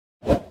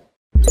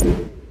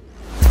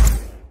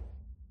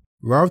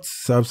Routes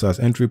serves as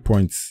entry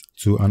points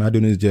to an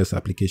AdonisJS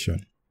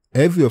application.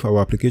 Every of our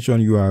application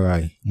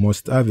URI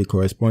must have a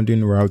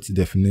corresponding route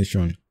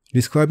definition,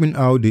 describing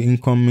how the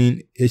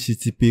incoming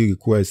HTTP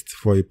request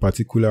for a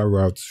particular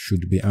route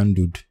should be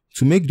handled.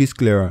 To make this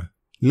clearer,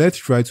 let's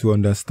try to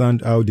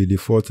understand how the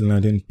default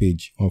landing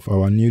page of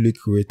our newly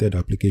created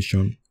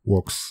application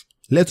works.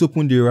 Let's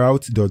open the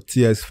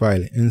route.ts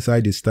file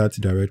inside the start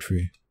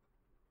directory.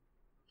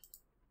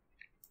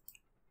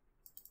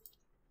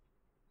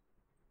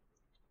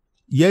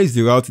 Here is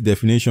the route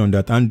definition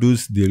that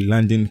handles the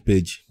landing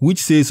page,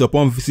 which says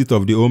upon visit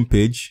of the home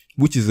page,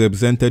 which is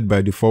represented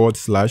by the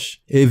 /,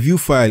 a view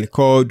file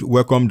called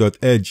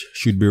welcome.edge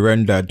should be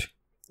rendered.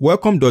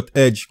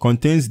 Welcome.edge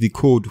contains the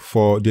code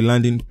for the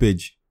landing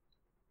page.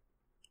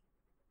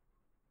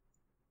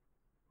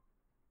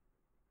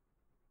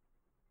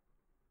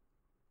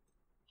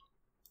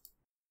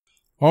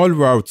 All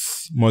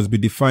routes must be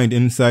defined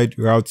inside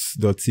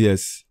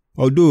routes.ts.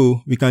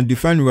 Although we can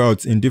define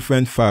routes in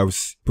different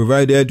files,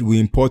 provided we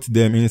import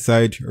them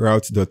inside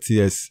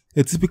routes.ts.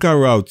 A typical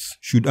route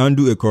should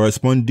handle a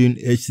corresponding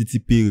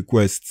HTTP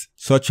request,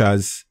 such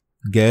as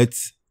get,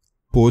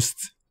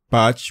 post,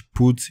 patch,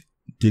 put,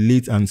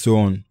 delete, and so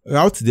on.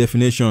 Route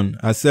definition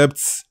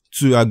accepts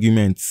two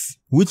arguments,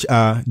 which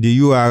are the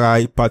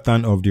URI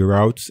pattern of the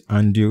route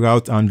and the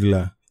route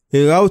handler.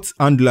 A route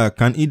handler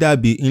can either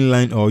be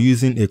inline or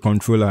using a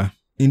controller.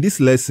 In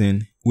this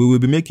lesson, we will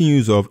be making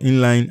use of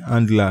inline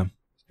handler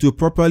to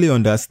properly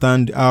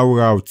understand how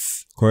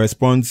routes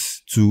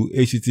corresponds to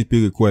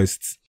HTTP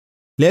requests.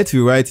 Let's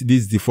rewrite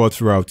this default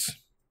route.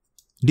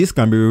 This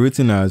can be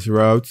rewritten as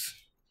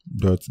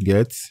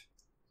route.get.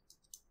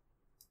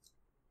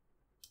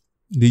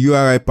 The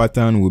URI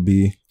pattern will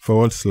be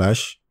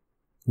 /,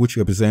 which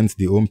represents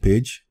the home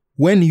page.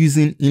 When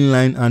using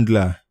inline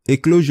handler, a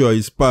closure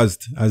is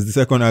passed as the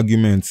second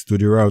argument to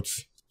the route.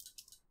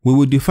 We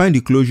will define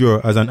the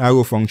closure as an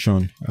arrow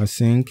function,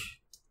 async.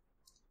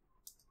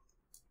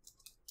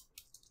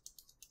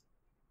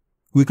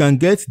 We can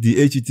get the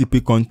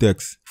HTTP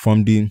context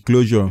from the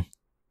closure.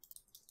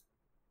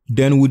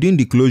 Then within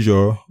the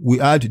closure, we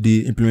add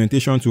the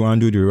implementation to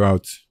handle the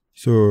route.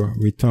 So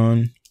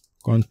return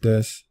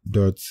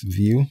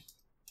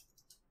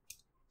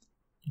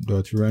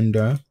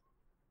context.view.render,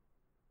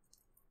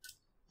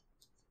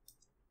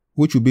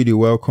 which will be the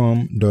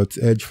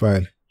welcome.edge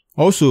file.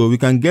 Also, we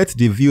can get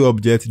the view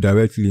object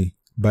directly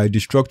by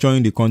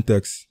destructuring the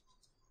context.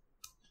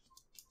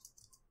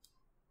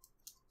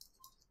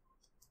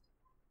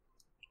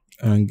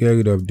 And get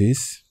rid of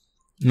this.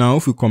 Now,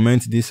 if we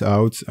comment this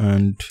out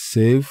and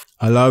save,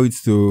 allow it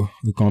to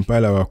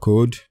recompile our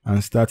code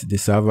and start the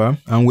server,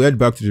 and we head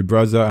back to the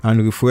browser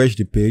and refresh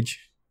the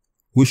page,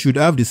 we should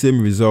have the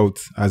same result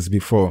as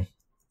before.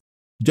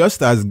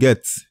 Just as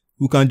get,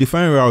 we can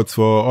define routes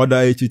for other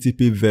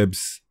HTTP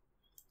verbs,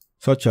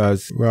 such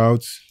as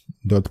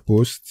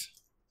route.post,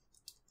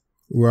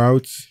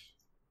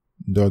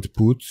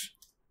 route.put,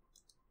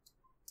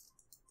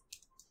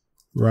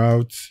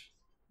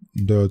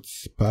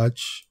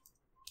 route.patch,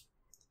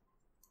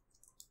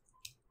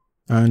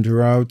 and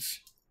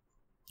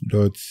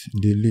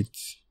route.delete.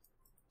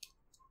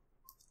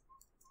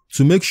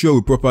 To make sure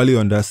we properly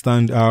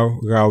understand how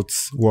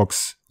routes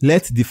works,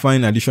 let's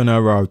define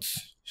additional routes.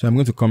 So I'm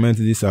going to comment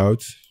this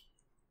out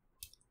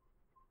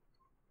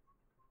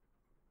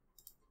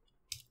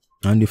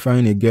and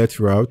define a get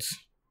route,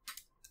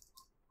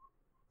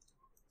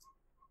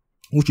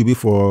 which will be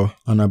for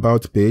an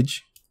about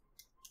page.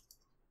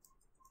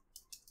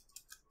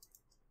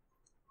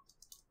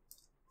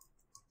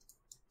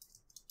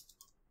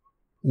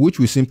 Which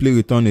will simply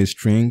return a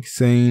string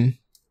saying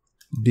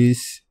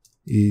this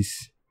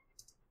is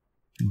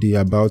the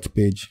about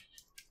page.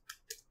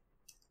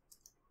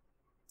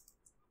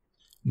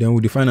 Then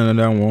we'll define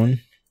another one,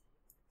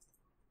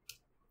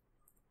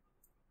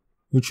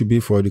 which will be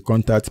for the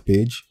contact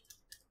page.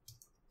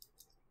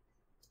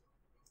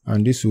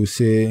 And this will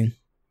say,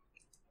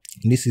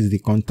 this is the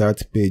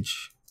contact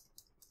page.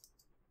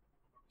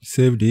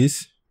 Save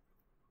this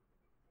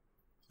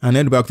and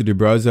head back to the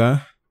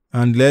browser.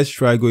 And let's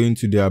try going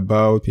to the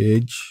about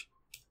page.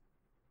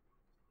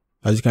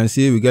 As you can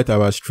see, we get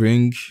our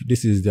string.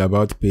 This is the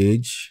about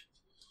page.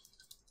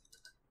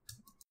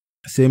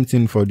 Same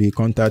thing for the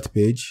contact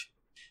page.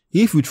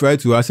 If we try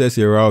to access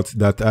a route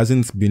that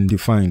hasn't been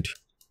defined,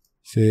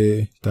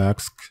 say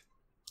task,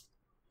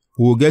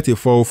 we'll get a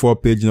 404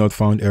 page not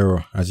found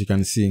error, as you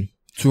can see.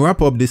 To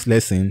wrap up this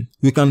lesson,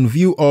 we can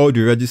view all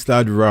the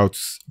registered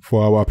routes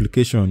for our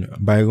application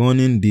by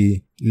running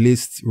the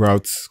list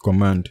routes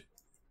command.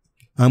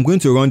 I'm going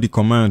to run the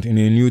command in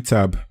a new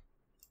tab.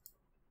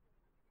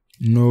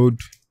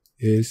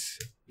 Node.js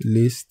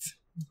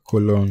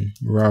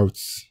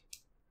list:_routes.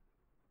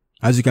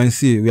 As you can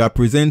see, we are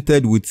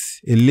presented with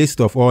a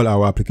list of all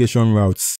our application routes.